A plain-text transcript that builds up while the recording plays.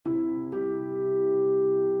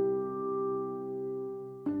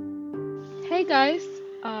Hey guys,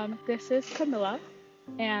 this is Camilla,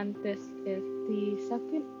 and this is the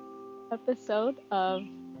second episode of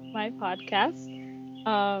my podcast.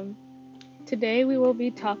 Um, Today we will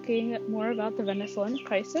be talking more about the Venezuelan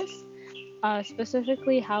crisis,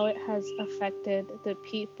 specifically how it has affected the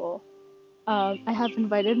people. I have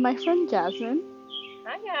invited my friend Jasmine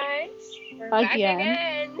Hi guys, we're back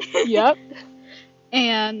again. again. Yep.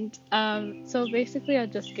 And so basically, I'll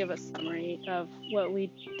just give a summary of what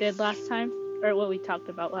we did last time, or what we talked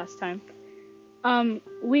about last time.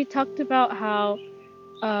 We talked about how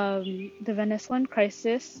the Venezuelan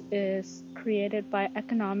crisis is created by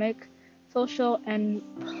economic, social, and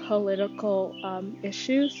political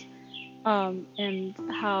issues, and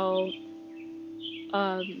how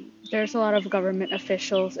there's a lot of government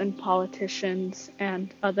officials and politicians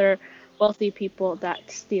and other wealthy people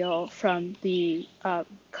that steal from the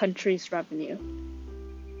country's revenue.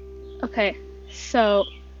 Okay, so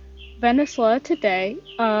Venezuela today,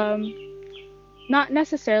 not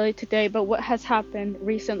necessarily today, but what has happened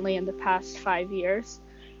recently in the past 5 years,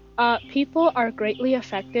 people are greatly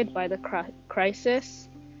affected by the crisis.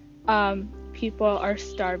 People are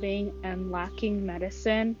starving and lacking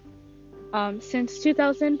medicine. Since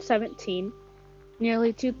 2017,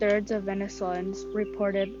 nearly 2/3 of Venezuelans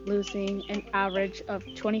reported losing an average of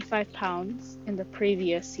 25 pounds in the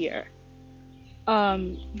previous year.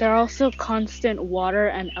 There are also constant water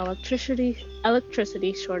and electricity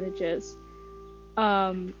shortages.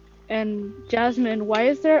 And Jasmine, why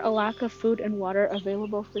is there a lack of food and water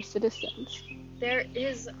available for citizens? There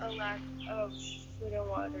is a lack of food and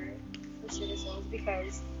water for citizens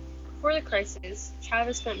because before the crisis,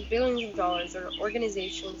 Chavez spent billions of dollars on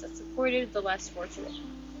organizations that supported the less fortunate.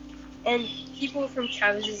 And people from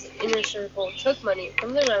Chavez's inner circle took money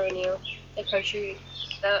from the revenue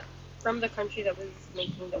from the country that was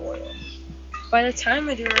making the oil. By the time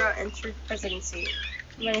Maduro entered presidency,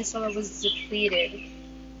 Venezuela was depleted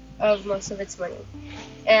of most of its money.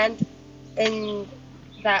 And in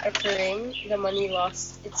that occurring, the money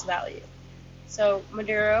lost its value. So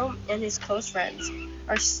Maduro and his close friends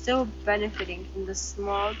are still benefiting from the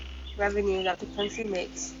small revenue that the country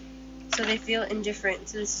makes, so they feel indifferent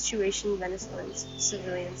to the situation Venezuelan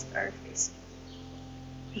civilians are facing.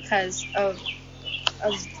 Because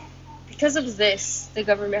of this, the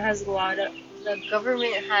government has a lot of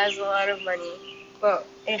money, but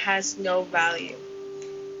it has no value.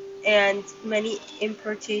 And many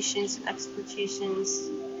importations and exportations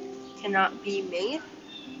cannot be made.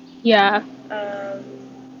 Yeah.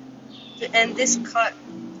 And this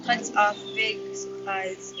cuts off big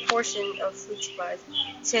portion of food supplies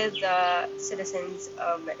to the citizens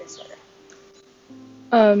of Venezuela.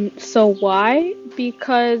 So why?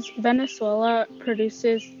 Because Venezuela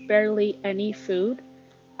produces barely any food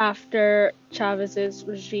after Chavez's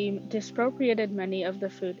regime disappropriated many of the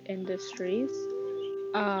food industries.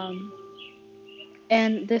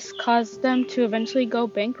 And this caused them to eventually go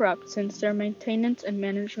bankrupt since their maintenance and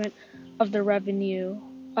management of the revenue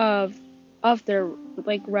of their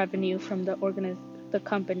revenue from the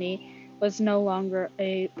company was no longer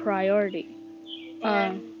a priority.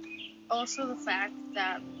 And also the fact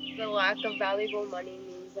that the lack of valuable money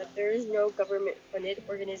means that there is no government-funded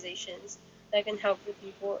organizations that can help the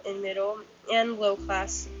people in middle and low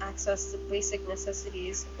class access to basic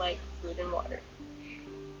necessities like food and water.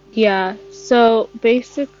 Yeah, so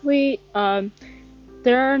basically,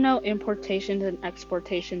 there are no importations and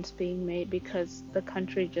exportations being made because the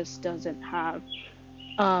country just doesn't have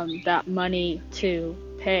that money to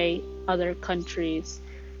pay other countries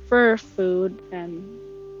for food and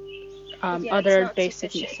other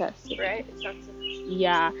basic necessities. Right? It's not sufficient.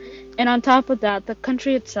 Yeah, and on top of that, the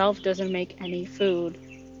country itself doesn't make any food,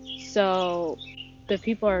 so the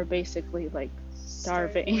people are basically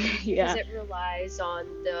starving. Yeah. Because it relies on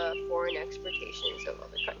the foreign exportations of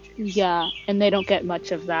other countries. Yeah, and they don't get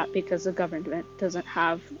much of that because the government doesn't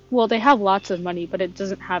have, well, they have lots of money, but it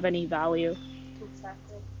doesn't have any value.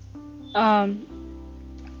 Exactly.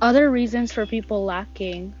 Other reasons for people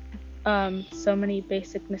lacking so many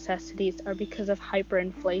basic necessities are because of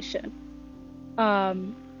hyperinflation.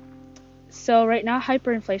 So right now,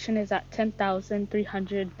 hyperinflation is at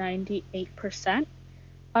 10,398%.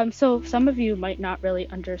 So some of you might not really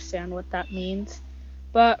understand what that means,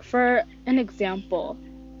 but for an example,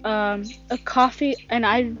 a coffee, and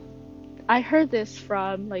I heard this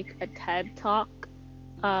from a TED talk,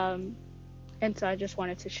 and so I just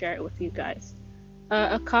wanted to share it with you guys.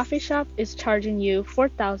 A coffee shop is charging you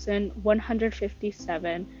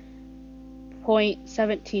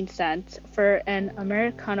 4,157.17 cents for an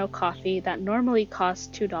Americano coffee that normally costs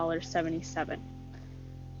 $2.77.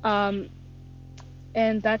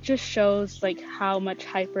 And that just shows like how much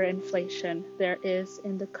hyperinflation there is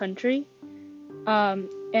in the country.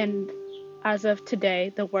 And as of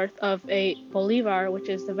today, the worth of a bolivar, which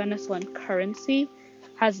is the Venezuelan currency,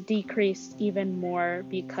 has decreased even more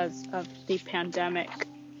because of the pandemic.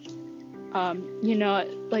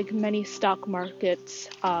 Like many stock markets,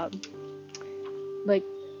 like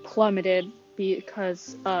plummeted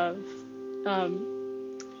because of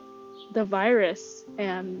the virus,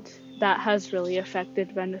 and that has really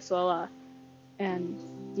affected Venezuela. And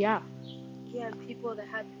yeah. Yeah, people that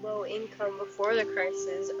had low income before the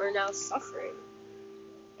crisis are now suffering.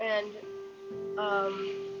 And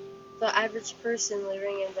the average person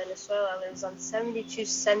living in Venezuela lives on 72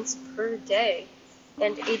 cents per day,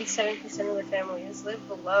 and 87% of their families live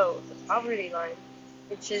below the poverty line,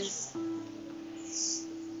 which is,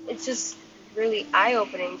 it's just really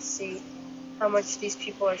eye-opening to see how much these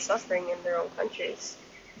people are suffering in their own countries.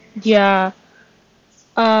 Yeah.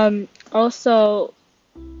 Also,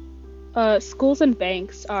 schools and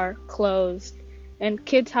banks are closed, and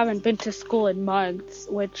kids haven't been to school in months,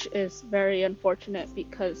 which is very unfortunate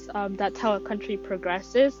because that's how a country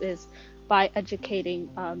progresses, is by educating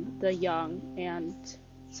the young, and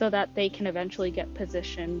so that they can eventually get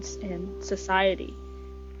positions in society.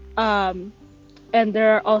 Um, and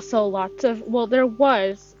there are also lots of, well, there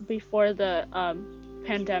was before the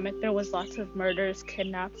pandemic, there was lots of murders,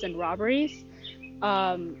 kidnaps, and robberies.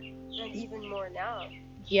 Um, And even more now.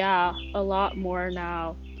 yeah, a lot more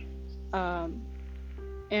now. Um,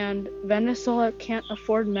 and Venezuela can't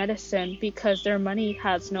afford medicine because their money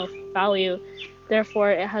has no value.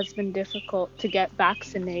 Therefore, it has been difficult to get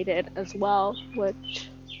vaccinated as well, which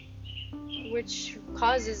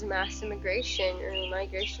causes mass immigration or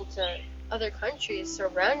migration to other countries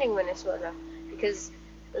surrounding Venezuela, because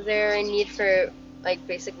they're in need for like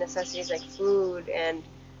basic necessities like food and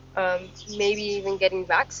maybe even getting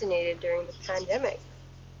vaccinated during the pandemic.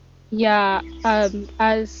 yeah,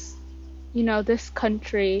 as you know, this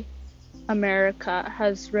country, America,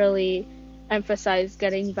 has really emphasized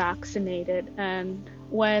getting vaccinated. And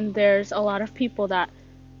when there's a lot of people that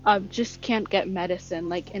just can't get medicine,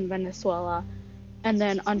 like in Venezuela, and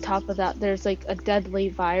then on top of that, there's like a deadly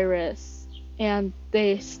virus, and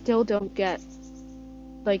they still don't get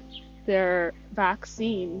like their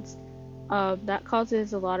vaccines, that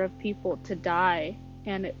causes a lot of people to die,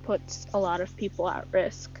 and it puts a lot of people at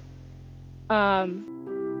risk. Um,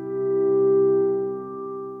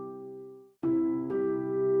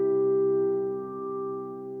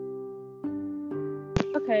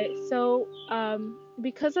 Okay, so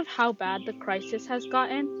because of how bad the crisis has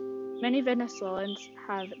gotten, many Venezuelans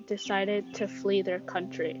have decided to flee their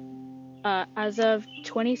country. As of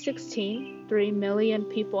 2016, 3 million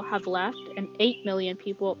people have left, and 8 million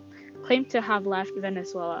people claim to have left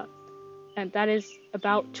Venezuela. And that is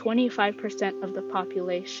about 25% of the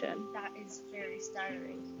population. That is very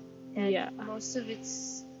staggering. And Yeah. most of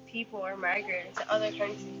its people are migrating to other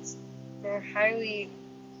countries. They're highly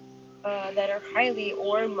that are highly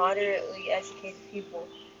or moderately educated people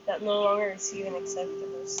that no longer receive an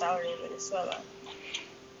acceptable salary in Venezuela.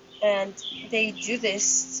 And they do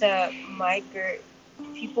this to migrate,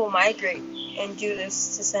 people migrate and do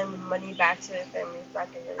this to send money back to their families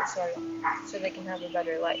back in Venezuela so they can have a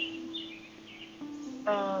better life.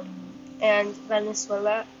 And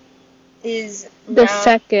Venezuela is The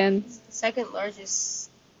now second largest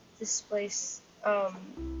displacement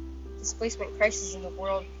crisis in the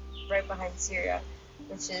world, right behind Syria,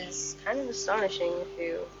 which is kind of astonishing if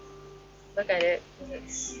you look at it, because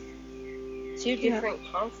it's two different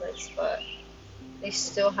conflicts, but they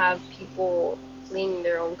still have people fleeing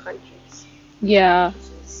their own countries. Yeah.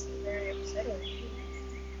 Which is very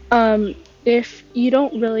upsetting. If you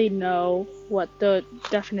don't really know what the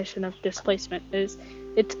definition of displacement is,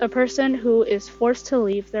 it's a person who is forced to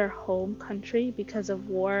leave their home country because of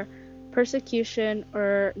war, persecution,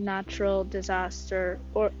 or natural disaster,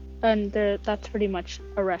 and that's pretty much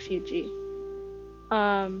a refugee.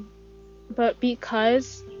 But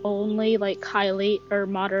because only like highly or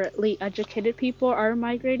moderately educated people are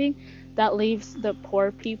migrating, that leaves the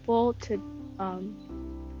poor people to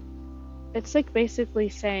it's like basically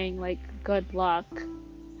saying like good luck,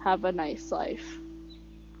 have a nice life.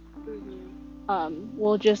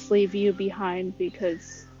 We'll just leave you behind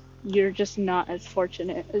because you're just not as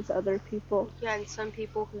fortunate as other people. Yeah, and some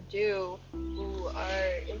people who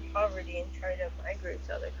are in poverty and try to migrate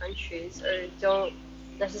to other countries, or don't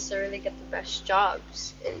necessarily get the best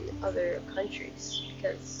jobs in other countries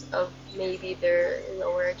because of maybe their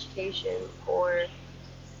lower education, or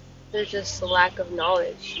there's just a lack of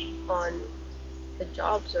knowledge on the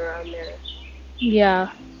jobs around there.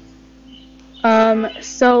 Yeah.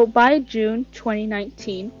 So by June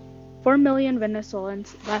 2019, 4 million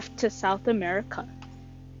Venezuelans left to South America.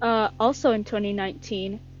 Also in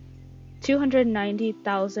 2019,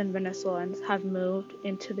 290,000 Venezuelans have moved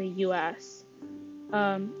into the US.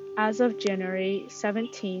 As of January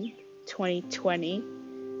 17th, 2020,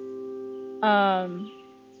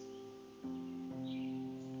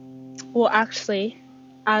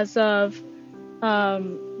 as of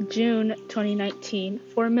June 2019,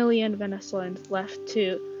 4 million Venezuelans left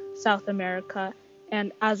to South America,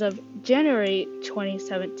 and as of January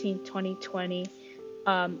 2020,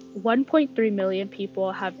 1.3 million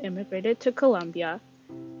people have immigrated to Colombia,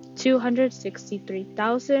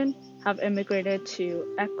 263,000 have immigrated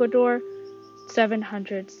to Ecuador,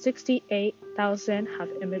 768,000 have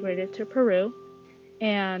immigrated to Peru,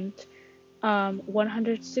 and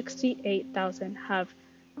 168,000 have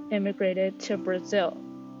immigrated to Brazil.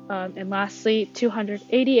 And lastly,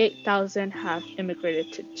 288,000 have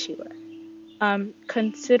immigrated to Chile.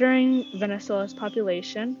 Considering Venezuela's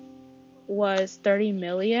population was 30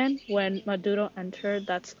 million when Maduro entered,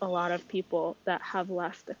 that's a lot of people that have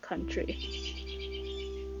left the country.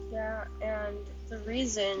 Yeah, and the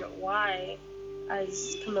reason why,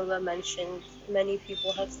 as Camilla mentioned, many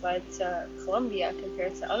people have fled to Colombia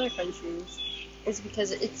compared to other countries is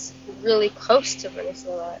because it's really close to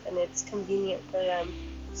Venezuela and it's convenient for them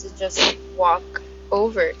to just walk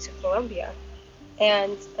over to Colombia.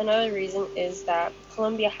 And another reason is that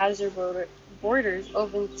Colombia has their borders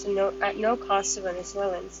open to at no cost to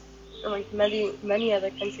Venezuelans, unlike many other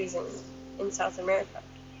countries in South America.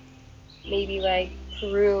 Maybe like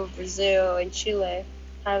Peru, Brazil, and Chile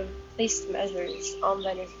have placed measures on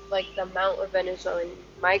the amount of Venezuelan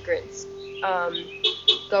migrants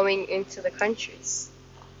going into the countries.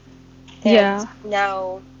 And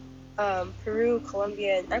now Peru,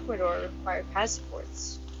 Colombia, and Ecuador require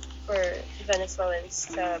passports for Venezuelans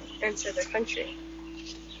to enter their country.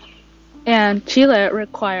 And Chile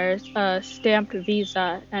requires a stamped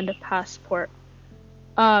visa and a passport.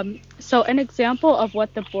 So an example of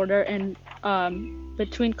what the border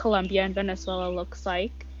between Colombia and Venezuela looks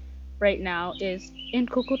like right now is in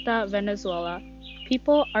Cucuta, Venezuela.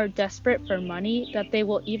 People are desperate for money that they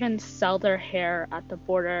will even sell their hair at the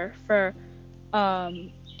border for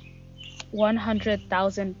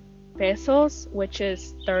 100,000 pesos, which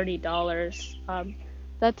is $30.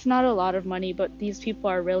 That's not a lot of money, but these people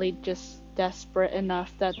are really just desperate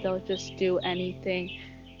enough that they'll just do anything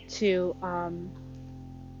to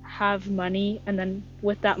have money, and then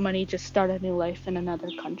with that money just start a new life in another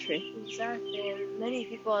country. Exactly, and many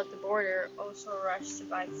people at the border also rush to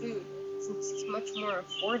buy food since it's much more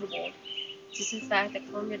affordable, due to the fact that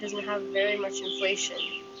Colombia doesn't have very much inflation.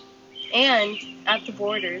 And at the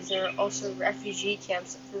borders, there are also refugee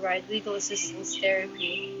camps that provide legal assistance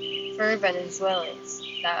therapy for Venezuelans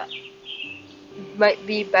that might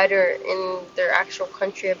be better in their actual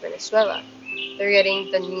country of Venezuela. They're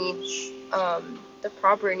getting the needs, the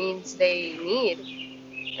proper needs they need,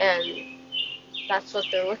 and that's what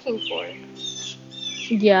they're looking for.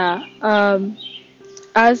 Yeah,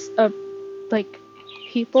 as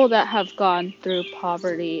people that have gone through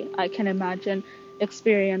poverty, I can imagine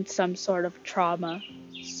experience some sort of trauma.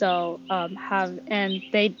 So and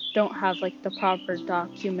they don't have the proper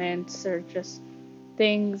documents, or just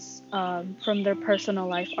things from their personal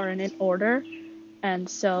life aren't in order. And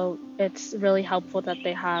so it's really helpful that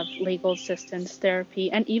they have legal assistance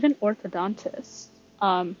therapy and even orthodontists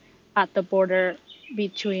at the border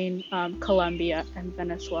between Colombia and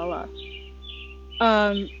Venezuela.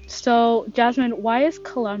 So Jasmine, why is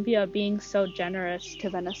Colombia being so generous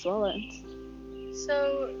to Venezuelans?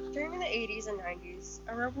 So during the 80s and 90s,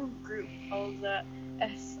 a rebel group called the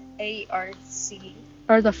FARC,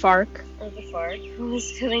 or the FARC,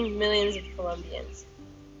 was killing millions of Colombians.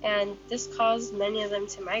 And this caused many of them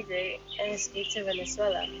to migrate and escape to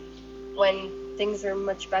Venezuela when things were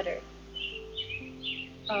much better.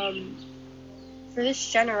 For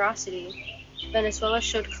this generosity, Venezuela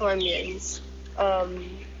showed Colombians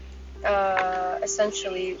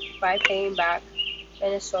essentially by paying back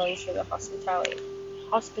Venezuelans for the hospitality.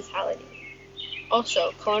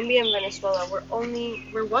 Also, Colombia and Venezuela were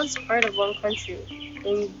once part of one country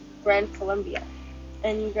named Gran Colombia.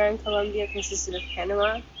 And Gran Colombia consisted of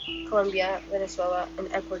Panama, Colombia, Venezuela,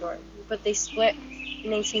 and Ecuador. But they split in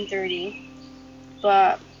 1930.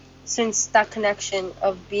 But since that connection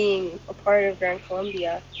of being a part of Gran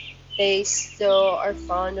Colombia, they still are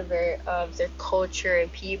fond of their culture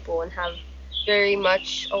and people, and have very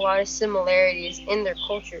much a lot of similarities in their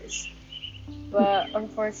cultures. But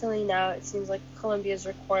unfortunately now it seems like Colombia is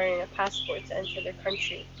requiring a passport to enter their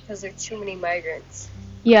country because there are too many migrants.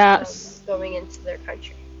 Yes. going into their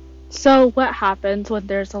country. So what happens when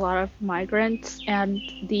there's a lot of migrants and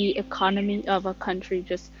the economy of a country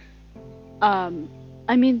just um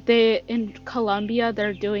I mean they in Colombia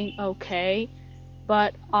they're doing okay,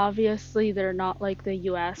 but obviously they're not like the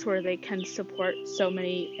US where they can support so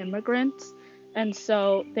many immigrants. And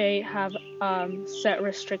so they have set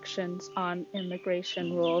restrictions on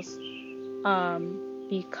immigration rules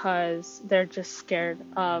because they're just scared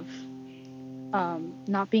of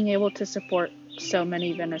not being able to support so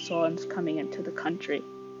many Venezuelans coming into the country.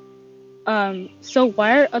 So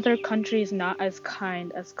why are other countries not as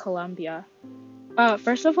kind as Colombia?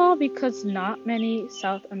 First of all, because not many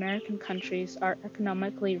South American countries are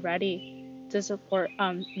economically ready to support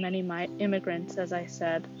many immigrants, as I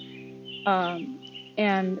said.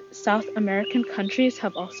 And South American countries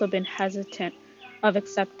have also been hesitant of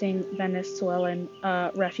accepting Venezuelan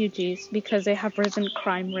refugees because they have risen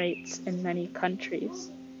crime rates in many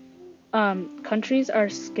countries. Countries are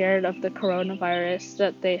scared of the coronavirus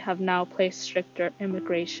that they have now placed stricter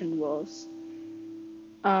immigration rules.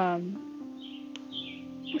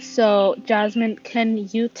 So, Jasmine, can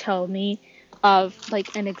you tell me of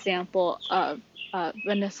like an example of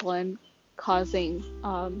Venezuelan causing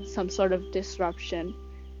some sort of disruption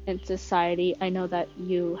in society? I know that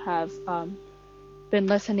you have been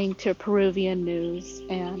listening to Peruvian news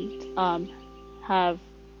and have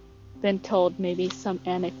been told maybe some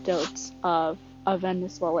anecdotes of a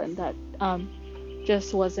Venezuelan that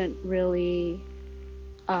just wasn't really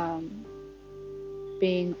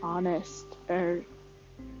being honest or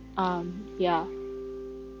yeah.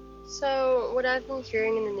 So what I've been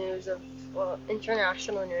hearing in the news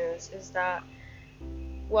international news is that,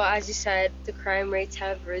 well, as you said, the crime rates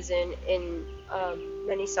have risen in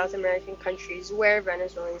many South American countries where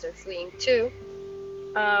Venezuelans are fleeing to.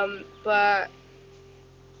 But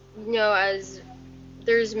as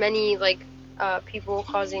there's many people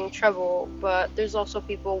causing trouble, but there's also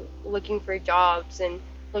people looking for jobs and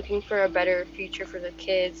looking for a better future for their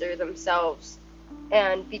kids or themselves.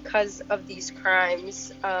 And because of these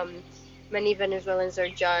crimes, many Venezuelans are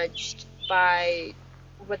judged by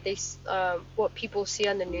what people see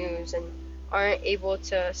on the news and aren't able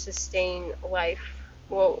to sustain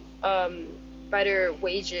better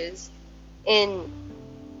wages in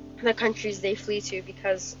the countries they flee to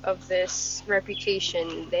because of this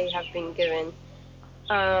reputation they have been given.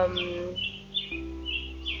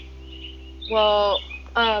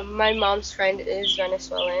 My mom's friend is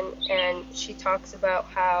Venezuelan, and she talks about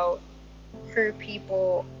how her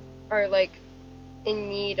people are in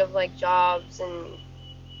need of jobs and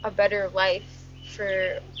a better life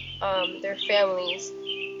for their families,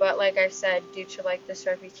 but like I said, due to this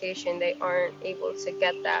reputation, they aren't able to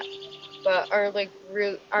get that, but are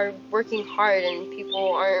are working hard, and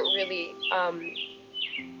people aren't really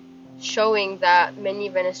showing that many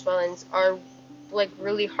Venezuelans are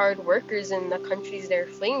really hard workers in the countries they're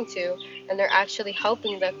fleeing to, and they're actually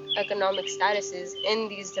helping the economic statuses in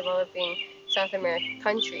these developing South American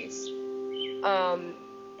countries.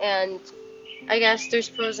 And I guess there's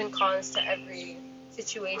pros and cons to every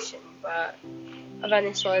situation, but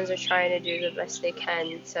Venezuelans are trying to do the best they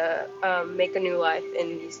can to make a new life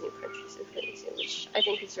in these new countries they're fleeing to, which I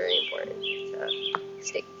think is very important to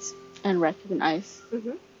state. And recognize.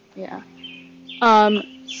 Mm-hmm. Yeah.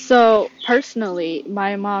 So personally,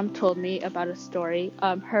 my mom told me about a story.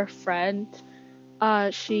 Her friend,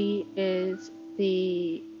 she is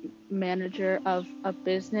the manager of a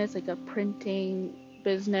business, like a printing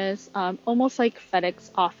business, almost like FedEx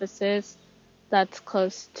offices that's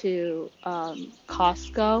close to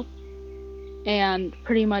Costco. And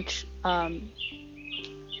pretty much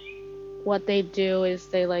what they do is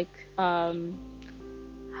they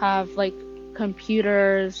have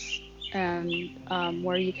computers and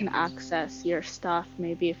where you can access your stuff,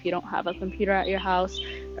 maybe if you don't have a computer at your house,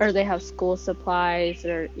 or they have school supplies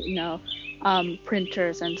or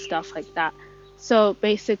printers and stuff like that. So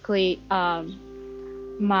basically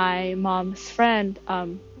my mom's friend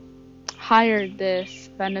hired this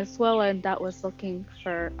Venezuelan that was looking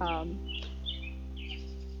for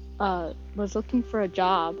a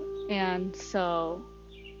job, and so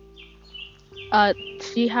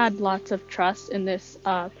she had lots of trust in this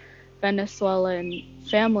Venezuelan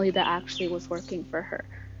family that actually was working for her.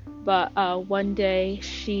 But one day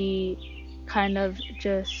she kind of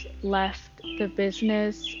just left the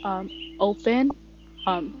business open,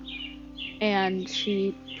 and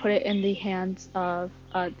she put it in the hands of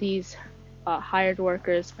these hired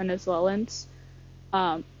workers, Venezuelans,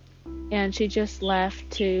 and she just left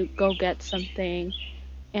to go get something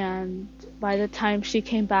and by the time she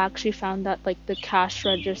came back, she found that like the cash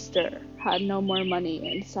register had no more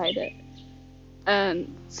money inside it.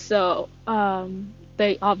 And so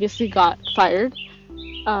they obviously got fired.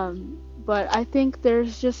 But I think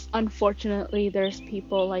there's just, unfortunately, there's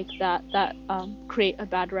people like that that create a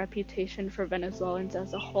bad reputation for Venezuelans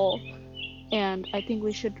as a whole. And I think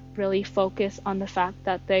we should really focus on the fact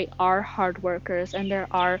that they are hard workers, and there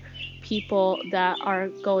are people that are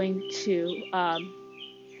going to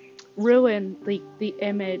ruin the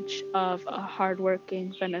image of a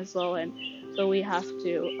hardworking Venezuelan. So we have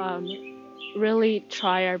to really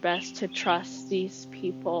try our best to trust these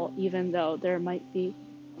people, even though there might be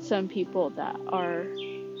some people that are,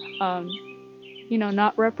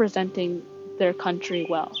 not representing their country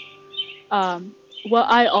well.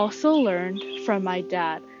 What I also learned from my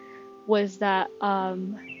dad was that a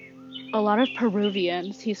lot of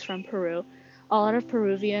Peruvians, he's from Peru, a lot of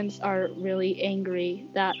Peruvians are really angry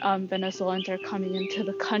that Venezuelans are coming into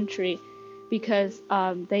the country because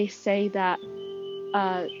they say that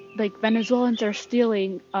like Venezuelans are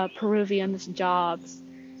stealing Peruvians' jobs.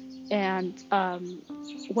 And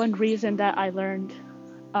one reason that I learned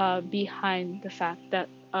behind the fact that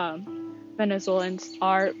Venezuelans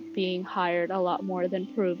are being hired a lot more than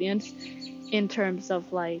Peruvians in terms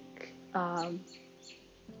of like I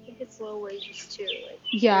think it's low wages too. Like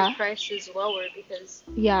yeah, the price is lower because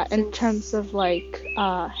yeah, in terms of like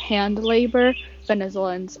hand labor,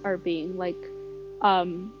 Venezuelans are being like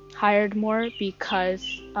hired more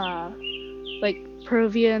because like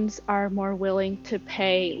Peruvians are more willing to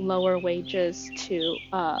pay lower wages to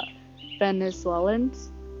Venezuelans.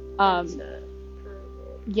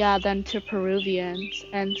 Yeah, than to Peruvians.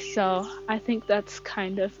 And so I think that's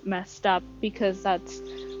kind of messed up because that's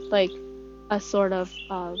like a sort of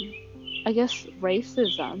I guess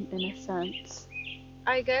racism in a sense.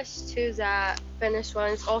 I guess too that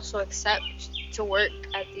Venezuelans also accept to work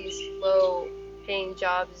at these low paying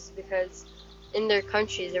jobs because in their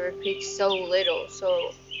countries they were paid so little.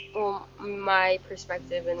 So my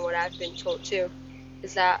perspective and what I've been told too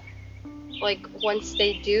is that like once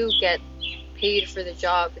they do get paid for the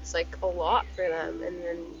job, it's like a lot for them, and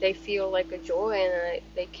then they feel like a joy, and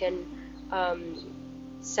they can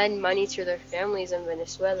send money to their families in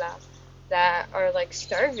Venezuela that are like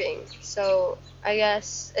starving. So I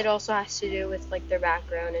guess it also has to do with like their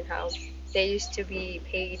background and how they used to be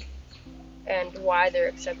paid and why they're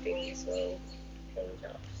accepting these low paying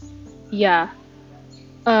jobs. Yeah.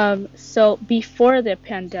 So before the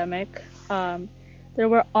pandemic, there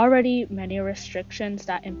were already many restrictions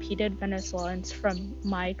that impeded Venezuelans from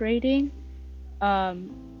migrating.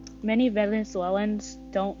 Many Venezuelans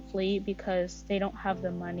don't flee because they don't have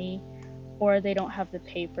the money or they don't have the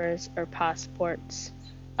papers or passports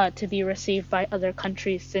to be received by other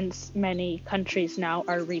countries, since many countries now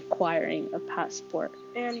are requiring a passport.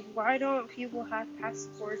 And why don't people have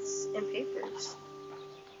passports and papers?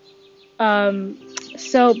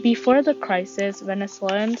 So before the crisis,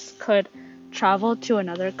 Venezuelans could travel to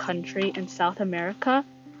another country in South America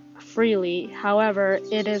freely. However,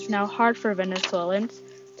 it is now hard for Venezuelans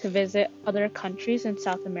to visit other countries in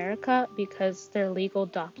South America because their legal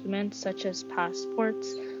documents, such as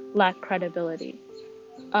passports, lack credibility.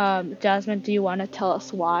 Jasmine, do you want to tell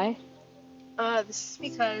us why? This is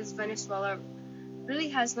because Venezuela really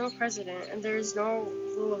has no president and there is no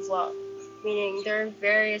rule of law, meaning there are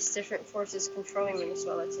various different forces controlling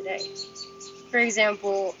Venezuela today. For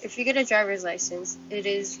example, if you get a driver's license, it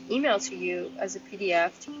is emailed to you as a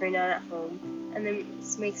PDF to print out at home, and then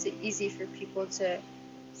this makes it easy for people to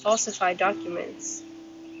falsify documents.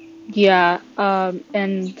 Yeah,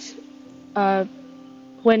 and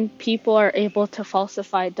when people are able to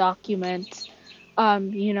falsify documents,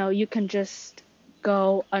 you can just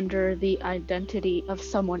go under the identity of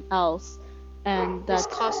someone else, and this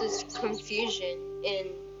causes confusion in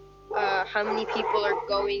how many people are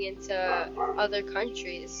going into other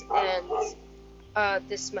countries, and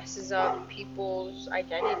this messes up people's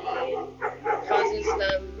identity and causes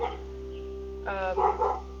them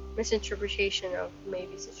misinterpretation of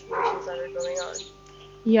maybe situations that are going on.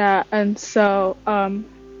 Yeah, and so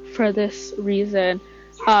for this reason,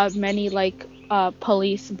 many like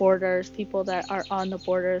police borders, people that are on the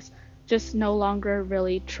borders, just no longer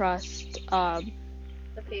really trust the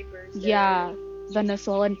papers. Yeah,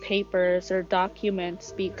 Venezuelan papers or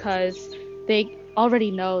documents because they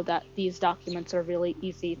already know that these documents are really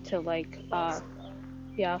easy to like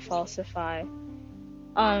falsify.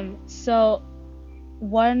 So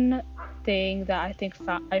one thing that I think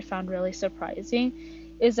I found really surprising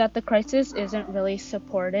is that the crisis isn't really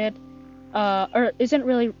supported or isn't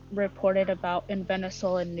really reported about in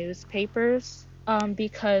Venezuelan newspapers.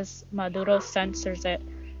 because Maduro censors it,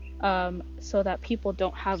 so that people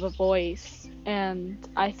don't have a voice. And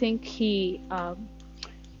I think he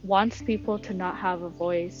wants people to not have a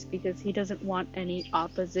voice because he doesn't want any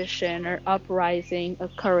opposition or uprising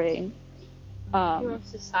occurring. He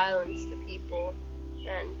wants to silence the people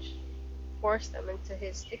and force them into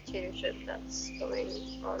his dictatorship that's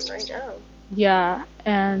going on right now. Yeah,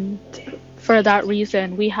 and for that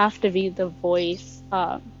reason, we have to be the voice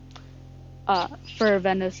for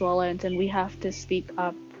Venezuelans, and we have to speak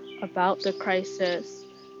up about the crisis.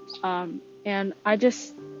 And I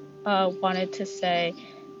just wanted to say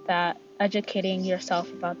that educating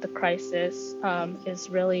yourself about the crisis is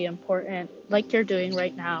really important, like you're doing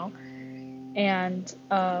right now. And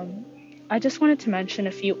I just wanted to mention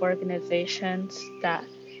a few organizations that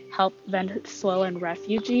help Venezuelan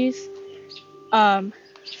refugees.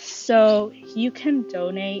 So you can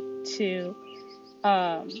donate to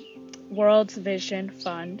World's Vision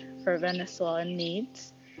Fund for Venezuelan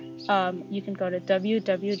Needs. You can go to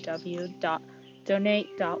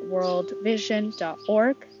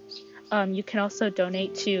www.donate.worldvision.org. You can also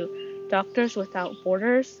donate to Doctors Without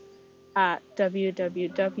Borders at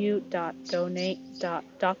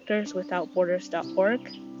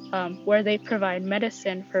www.donate.doctorswithoutborders.org, where they provide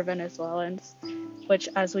medicine for Venezuelans, which,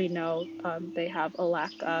 as we know, they have a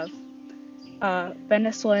lack of.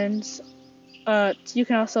 Venezuelans, you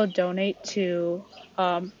can also donate to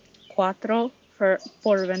Cuatro for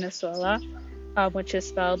Venezuela, which is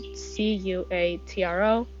spelled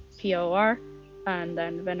CUATROPOR, and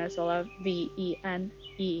then Venezuela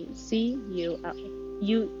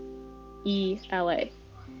VENEZUELA.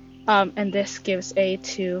 And this gives aid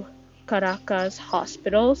to Caracas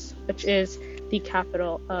hospitals, which is the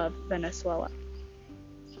capital of Venezuela.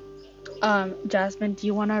 Jasmine, do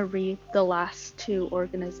you want to read the last two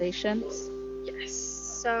organizations? Yes.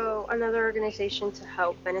 So another organization to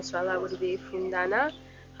help Venezuela would be Fundana,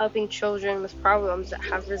 helping children with problems that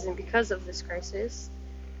have risen because of this crisis.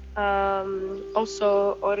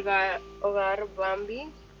 Also Hogar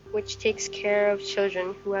Bambi, which takes care of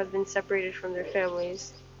children who have been separated from their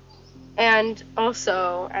families. And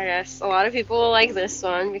also, I guess a lot of people will like this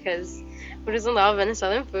one because who doesn't love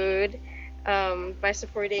Venezuelan food? By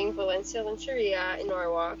supporting Valencia Lancheria in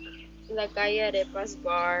Norwalk, La Calle Arepas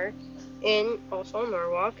Bar in also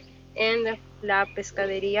Norwalk, and La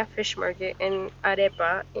Pescaderia Fish Market in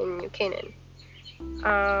Arepa in New Canaan.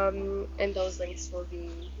 And those links will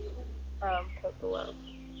be put below.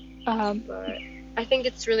 But I think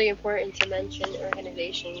it's really important to mention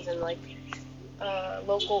organizations and like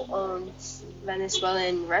local-owned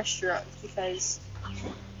Venezuelan restaurants because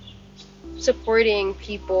supporting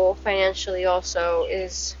people financially also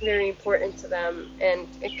is very important to them, and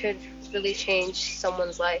it could really change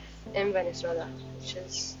someone's life in Venezuela, which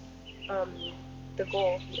is the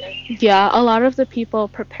goal here. Yeah, a lot of the people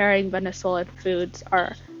preparing Venezuelan foods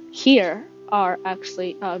are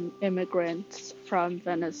actually immigrants from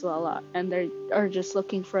Venezuela, and they are just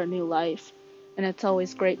looking for a new life. And it's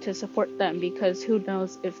always great to support them because who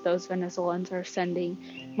knows if those Venezuelans are sending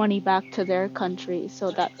money back to their country so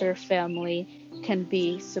that their family can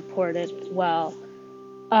be supported well.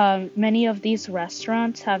 Many of these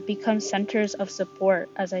restaurants have become centers of support,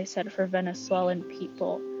 as I said, for Venezuelan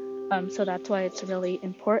people. So that's why it's really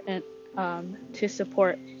important to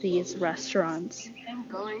support these restaurants. And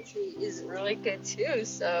going to is really good too,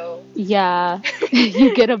 so... Yeah,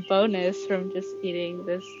 you get a bonus from just eating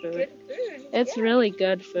this food. Good food. It's really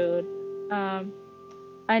good food. I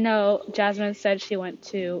know Jasmine said she went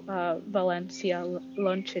to Valencia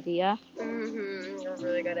Loncheria. You're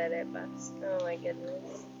really good at it, but oh my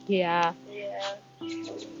goodness. Yeah. Yeah.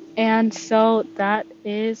 And so that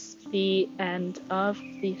is the end of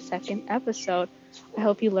the second episode. I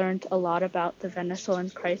hope you learned a lot about the Venezuelan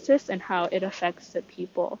crisis and how it affects the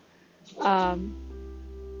people. And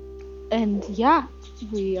yeah,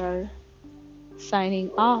 we are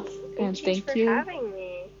signing off. And thank you for having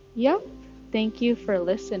me. Yep. Thank you for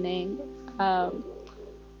listening. And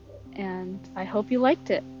I hope you liked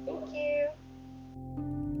it.